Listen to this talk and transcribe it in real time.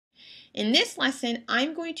In this lesson,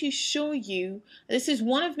 I'm going to show you, this is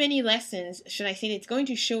one of many lessons, should I say, it's going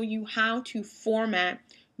to show you how to format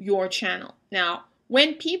your channel. Now,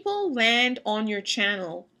 when people land on your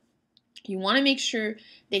channel, you want to make sure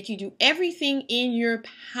that you do everything in your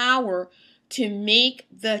power to make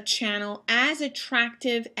the channel as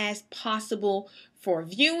attractive as possible for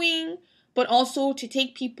viewing, but also to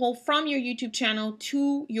take people from your YouTube channel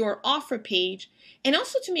to your offer page, and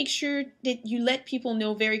also to make sure that you let people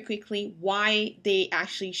know very quickly why they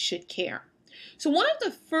actually should care. So one of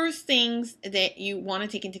the first things that you want to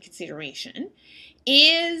take into consideration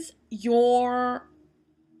is your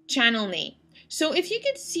channel name. So if you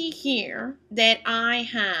can see here that I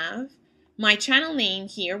have my channel name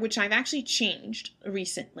here, which I've actually changed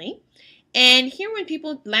recently. And here when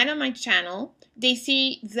people land on my channel, they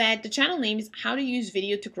see that the channel name is how to use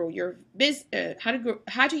video to grow your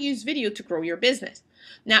how to use video to grow your business.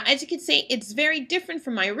 Now, as you can see, it's very different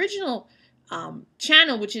from my original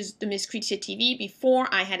channel, which is the Miss Cretia TV. Before,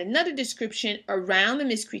 I had another description around the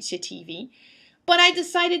Miss Cretia TV. But I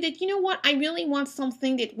decided that, you know what, I really want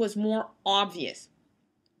something that was more obvious.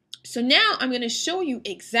 So now I'm going to show you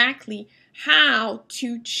exactly how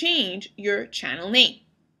to change your channel name.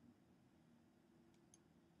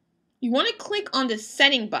 You want to click on the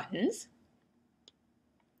setting buttons,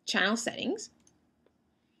 channel settings,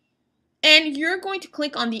 and you're going to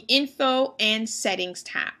click on the info and settings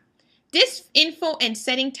tab. This info and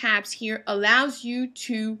setting tabs here allows you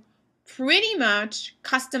to pretty much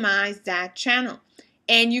customize that channel,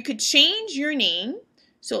 and you could change your name.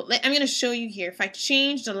 So I'm going to show you here. If I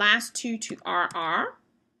change the last two to RR,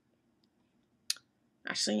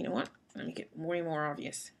 actually, you know what? Let me get way more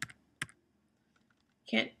obvious.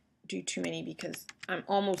 Can't do too many because I'm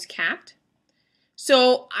almost capped.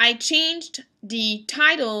 So I changed the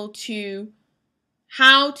title to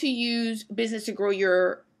how to use business to grow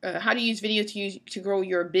your, how to use video to grow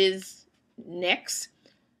your biz next.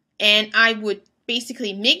 And I would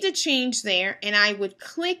basically make the change there, and I would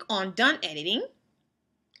click on Done Editing.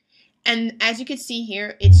 And as you can see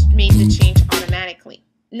here, it's made the change automatically.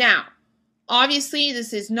 Now, obviously,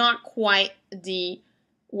 this is not quite the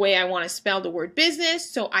way I want to spell the word business,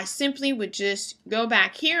 so I simply would just go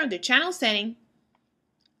back here under channel setting.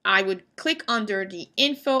 I would click under the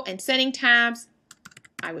info and setting tabs.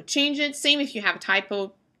 I would change it. Same if you have a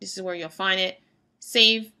typo, this is where you'll find it.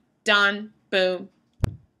 Save, done, boom.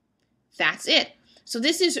 That's it. So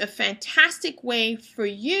this is a fantastic way for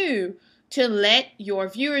you to let your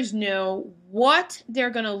viewers know what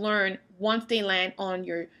they're going to learn once they land on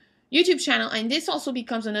your YouTube channel. And this also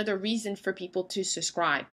becomes another reason for people to subscribe.